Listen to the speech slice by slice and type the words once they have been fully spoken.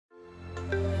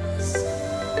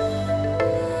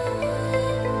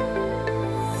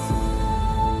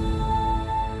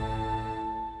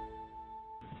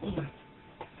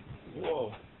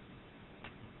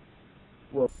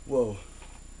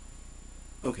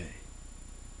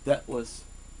That was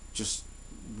just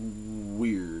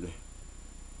weird.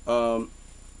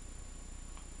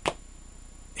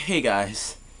 Hey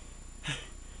guys,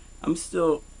 I'm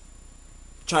still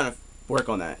trying to work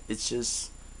on that. It's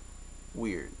just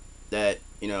weird that,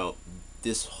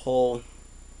 this whole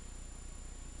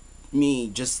me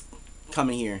just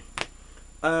coming here.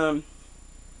 Um,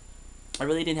 I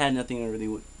really didn't have nothing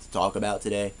to talk about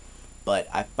today, but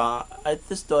I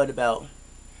just thought about,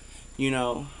 you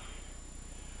know,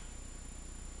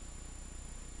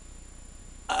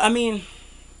 I mean,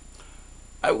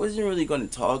 I wasn't really going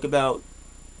to talk about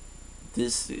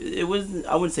this. It was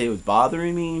I wouldn't say it was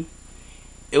bothering me.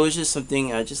 It was just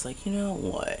something I just like,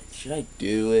 what? Should I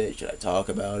do it? Should I talk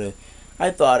about it?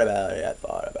 I thought about it. I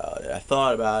thought about it. I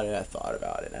thought about it. I thought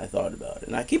about it. I thought about it.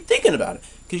 And I keep thinking about it.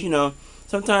 Because,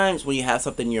 sometimes when you have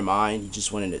something in your mind, you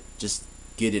just wanted to just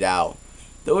get it out.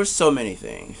 There were so many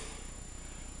things.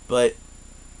 But,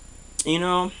 you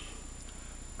know,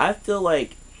 I feel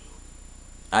like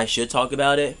I should talk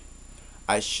about it.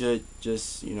 I should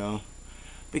just,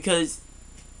 because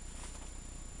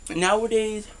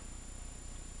nowadays,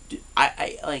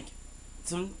 I like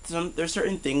some there's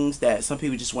certain things that some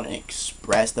people just want to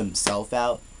express themselves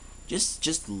out.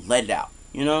 Just let it out.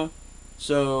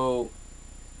 So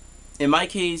in my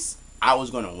case, I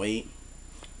was gonna wait,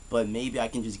 but maybe I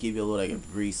can just give you a little, like, a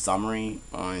brief summary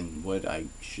on what I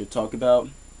should talk about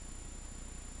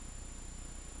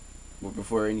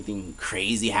before anything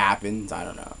crazy happens. I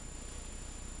don't know.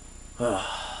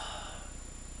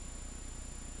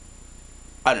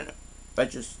 I don't know. I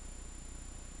just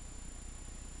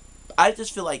I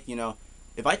just feel like,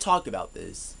 if I talk about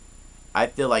this, I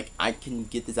feel like I can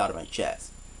get this out of my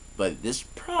chest. But this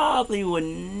probably would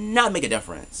not make a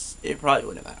difference. It probably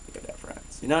wouldn't make a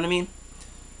difference. You know what I mean?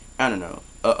 I don't know.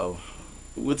 Uh oh.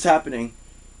 What's happening?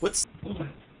 What's.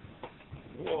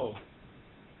 Whoa.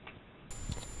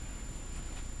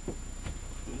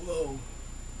 Whoa.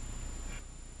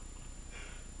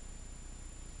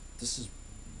 This is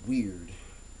weird.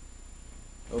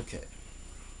 Okay.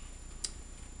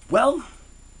 Well,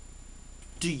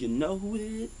 do you know who it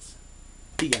is?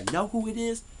 Do you know who it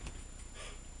is?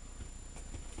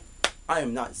 I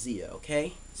am not Zeo,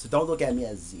 okay? So don't look at me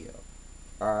as Zeo.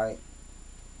 Alright?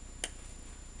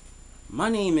 My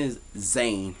name is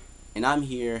Zane, and I'm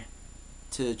here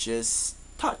to just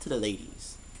talk to the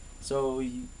ladies. So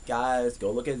you guys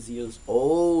go look at Zeo's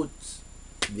old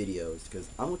videos, because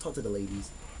I'm going to talk to the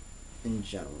ladies in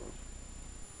general.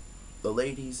 The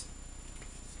ladies,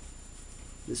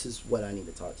 this is what I need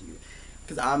to talk to you.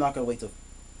 Because I'm not going to wait till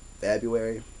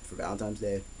February for Valentine's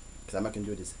Day. Because I'm not going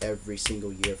to do this every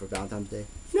single year for Valentine's Day.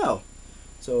 No.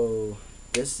 So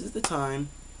this is the time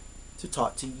to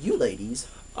talk to you ladies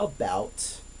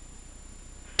about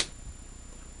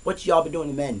what y'all been doing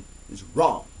to men is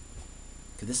wrong.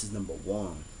 Because this is number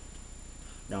one.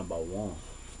 Number one.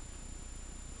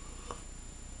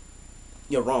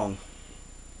 You're wrong.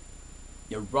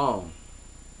 You're wrong.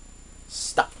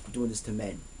 Stop doing this to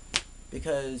men.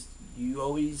 Because you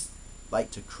always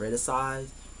like to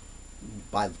criticize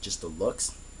by just the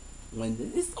looks,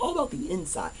 when it's all about the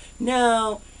inside.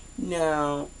 Now,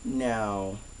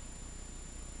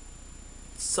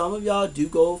 some of y'all do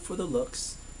go for the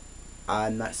looks.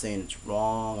 I'm not saying it's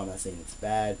wrong. I'm not saying it's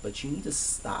bad. But you need to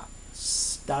stop.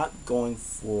 Stop going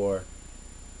for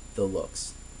the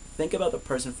looks. Think about the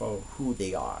person for who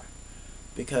they are.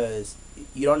 Because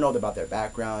you don't know about their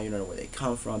background. You don't know where they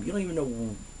come from. You don't even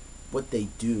know what they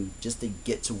do just to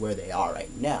get to where they are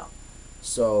right now.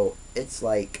 So it's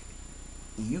like,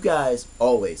 you guys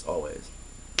always.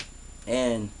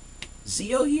 And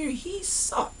Zeo here, he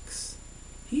sucks.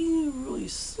 He really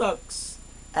sucks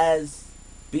as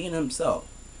being himself.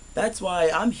 That's why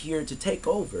I'm here to take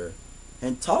over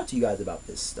and talk to you guys about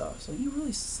this stuff. So he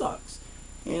really sucks.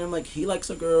 And I'm like, he likes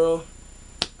a girl,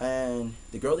 and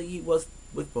the girl that he was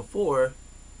with before,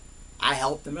 I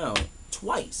helped him out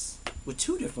twice with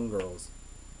two different girls.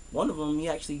 One of them he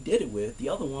actually did it with. The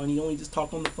other one he only just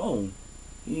talked on the phone.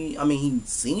 He'd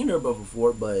seen her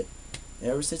before, but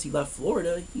ever since he left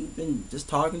Florida, he'd been just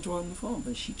talking to her on the phone.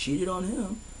 But she cheated on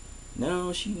him.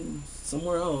 Now she's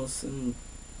somewhere else, and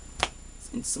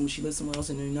she lives somewhere else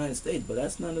in the United States. But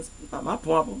that's not my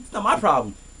problem. It's not my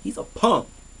problem. He's a punk.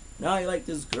 Now he like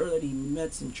this girl that he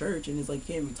met in church, and it's like,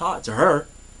 can't even talk to her.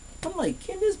 I'm like,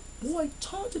 can this boy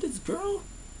talk to this girl?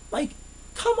 Like,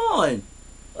 come on.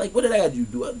 Like, what did I gotta do?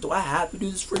 Do I have to do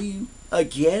this for you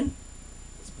again?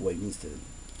 This boy needs to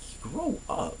grow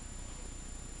up.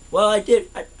 Well, I did.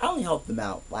 I only helped them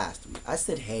out last week. I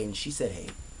said hey, and she said hey.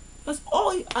 That's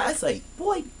all I say.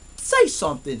 Boy, say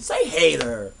something. Say hey to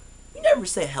her. You never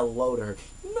say hello to her.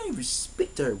 You don't didn't even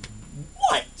speak to her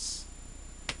once.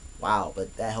 Wow,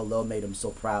 but that hello made him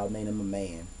so proud, made him a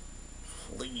man.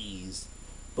 Please.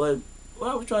 But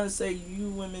what I was trying to say, you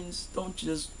women, don't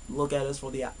just look at us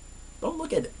for the don't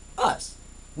look at us.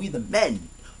 We the men.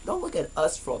 Don't look at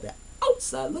us for the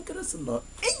outside. Look at us on the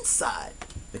inside.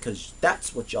 Because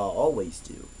that's what y'all always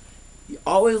do. You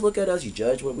always look at us, you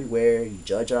judge what we wear, you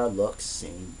judge our looks,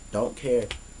 and don't care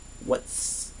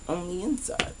what's on the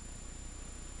inside.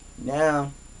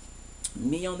 Now,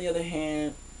 me on the other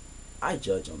hand, I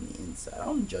judge on the inside. I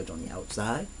don't judge on the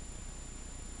outside.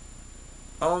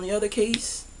 On the other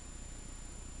case,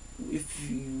 if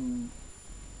you,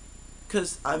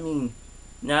 cause I mean,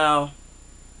 now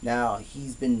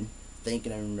he's been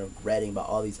thinking and regretting about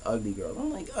all these ugly girls.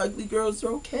 I'm like, ugly girls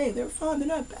are okay. They're fine. They're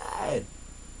not bad.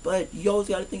 But you always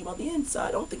got to think about the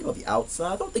inside. Don't think about the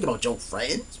outside. Don't think about your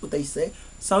friends, what they say.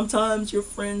 Sometimes your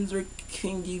friends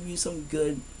can give you some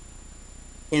good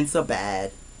and some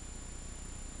bad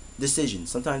decisions.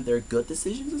 Sometimes they're good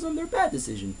decisions and some they're bad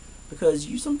decisions. Because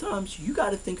sometimes you got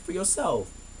to think for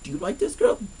yourself. Do you like this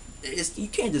girl? You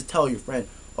can't just tell your friend,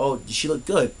 oh, does she look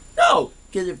good? No,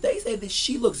 because if they say that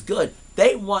she looks good,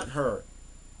 they want her.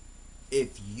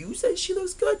 If you say she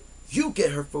looks good, you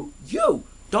get her for you.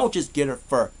 Don't just get her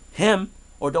for him,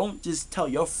 or don't just tell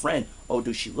your friend, oh,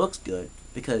 dude, she looks good.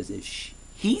 Because if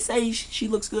he says she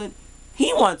looks good,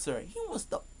 he wants her. He wants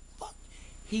the fuck.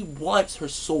 He wants her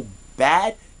so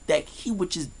bad that he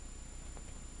would just.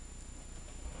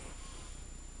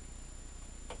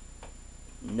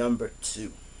 Number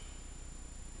two.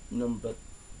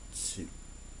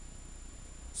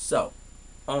 So,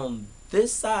 on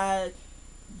this side,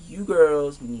 you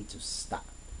girls need to stop.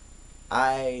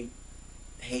 I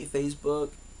hate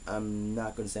Facebook. I'm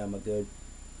not going to say I'm a good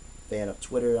fan of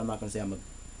Twitter. I'm not going to say I'm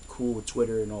cool with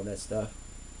Twitter and all that stuff.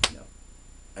 No.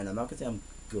 And I'm not going to say I'm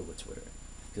good with Twitter.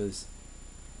 Because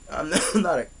I'm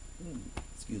not a...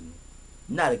 Excuse me.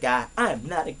 Not a guy. I am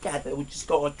not a guy that would just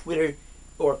go on Twitter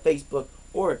or Facebook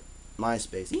or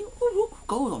MySpace. Who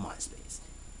goes on MySpace?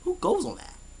 Who goes on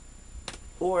that?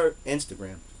 Or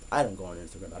Instagram. I don't go on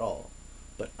Instagram at all.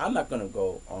 But I'm not going to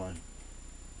go on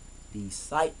these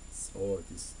sites or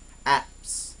these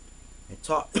apps and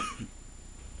talk to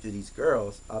these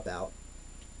girls about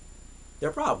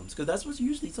their problems. Because that's what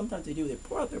usually sometimes they do. They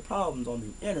pour out their problems on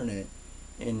the internet.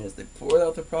 And as they pour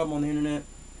out their problem on the internet,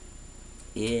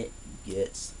 it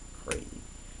gets crazy.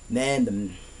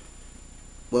 Then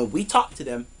when we talk to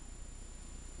them,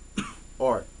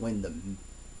 or when the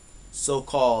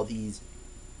so-called these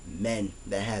men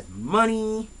that have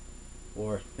money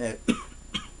or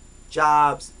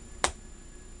jobs,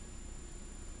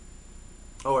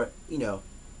 or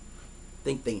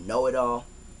think they know it all,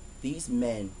 these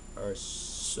men are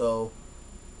so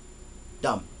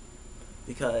dumb.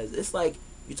 Because it's like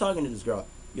you're talking to this girl,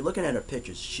 you're looking at her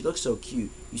pictures, she looks so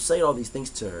cute, you say all these things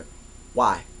to her.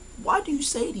 Why do you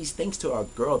say these things to a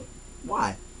girl?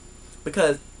 Why?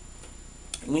 Because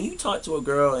when you talk to a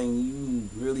girl and you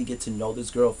really get to know this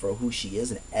girl for who she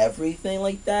is and everything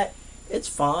like that, it's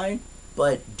fine.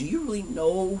 But do you really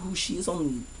know who she is on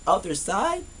the other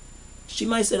side? She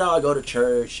might say, oh, I go to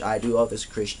church, I do all this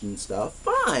Christian stuff.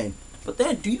 Fine. But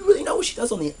then, do you really know what she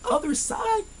does on the other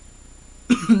side?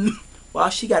 While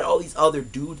she got all these other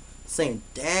dudes saying,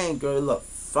 dang, girl, you look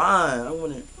fine. I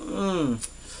want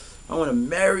to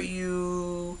marry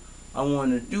you. I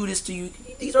want to do this to you.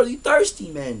 These are the thirsty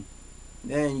men.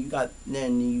 Then you got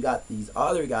these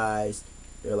other guys.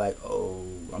 They're like, oh,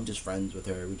 I'm just friends with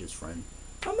her. We're just friends.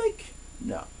 I'm like,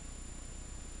 no.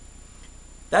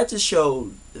 That just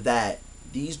shows that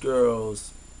these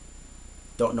girls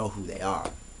don't know who they are.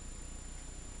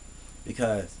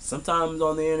 Because sometimes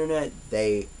on the internet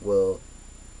they will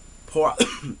pour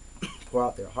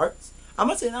out their hearts. I'm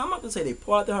not gonna say they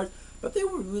pour out their hearts, but they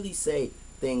will really say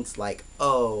things like,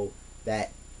 oh,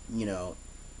 that we are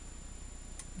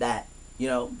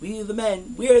the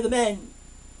men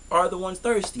are the ones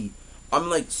thirsty. I'm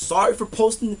like, sorry for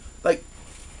posting, like,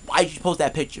 why did you post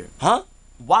that picture? Huh?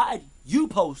 Why did you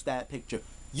post that picture?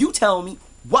 You tell me,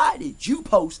 why did you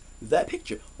post that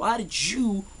picture? Why did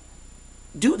you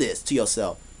do this to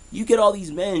yourself? You get all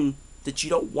these men that you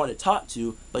don't want to talk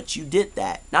to, but you did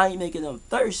that. Now you're making them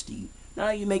thirsty. Now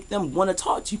you make them want to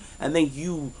talk to you, and then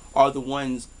you are the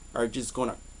ones are just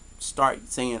gonna start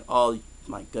saying, oh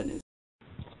my goodness.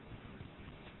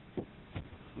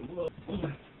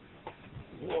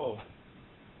 Whoa.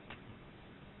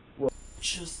 What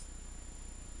just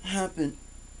happened?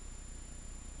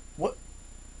 What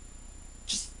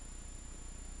just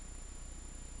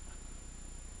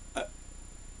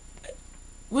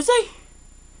was I?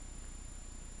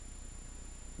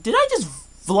 Did I just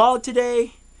vlog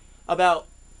today about,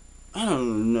 I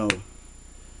don't know.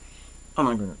 Oh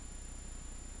my goodness.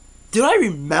 Did I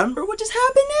remember what just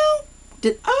happened now?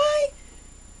 Did I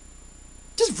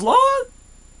just vlog?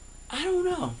 I don't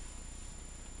know.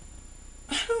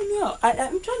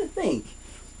 I'm trying to think.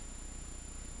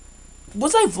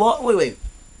 Was I vlog? Wait.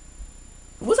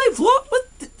 Was I vlog?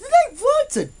 Did I vlog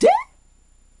today?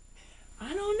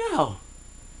 I don't know.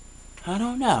 I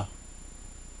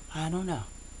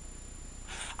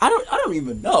don't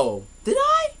even know. Did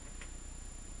I?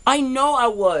 I know I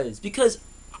was, because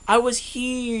I was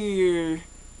here.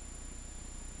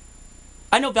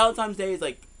 I know Valentine's Day is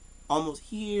like almost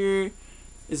here.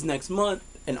 Is next month,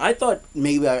 and I thought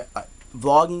maybe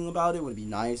vlogging about it would be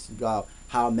nice, about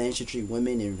how men should treat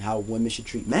women and how women should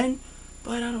treat men,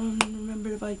 but I don't remember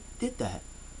if I did that.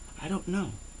 I don't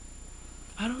know.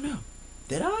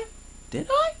 Did I? Did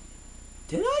I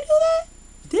do that?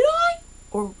 Did I?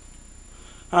 Or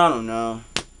I don't know.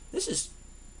 This is,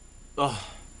 oh,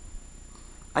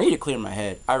 I need to clear my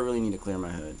head. I really need to clear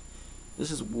my head. This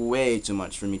is way too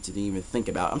much for me to even think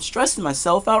about. I'm stressing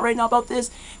myself out right now about this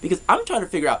because I'm trying to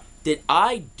figure out, did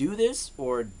I do this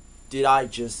or did I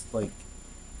just, like,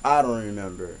 I don't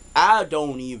remember. I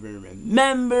don't even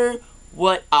remember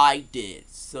what I did.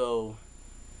 So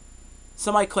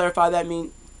somebody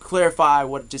clarify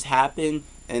what just happened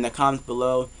in the comments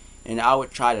below, and I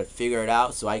would try to figure it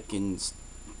out so I can,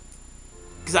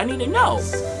 because I need to know.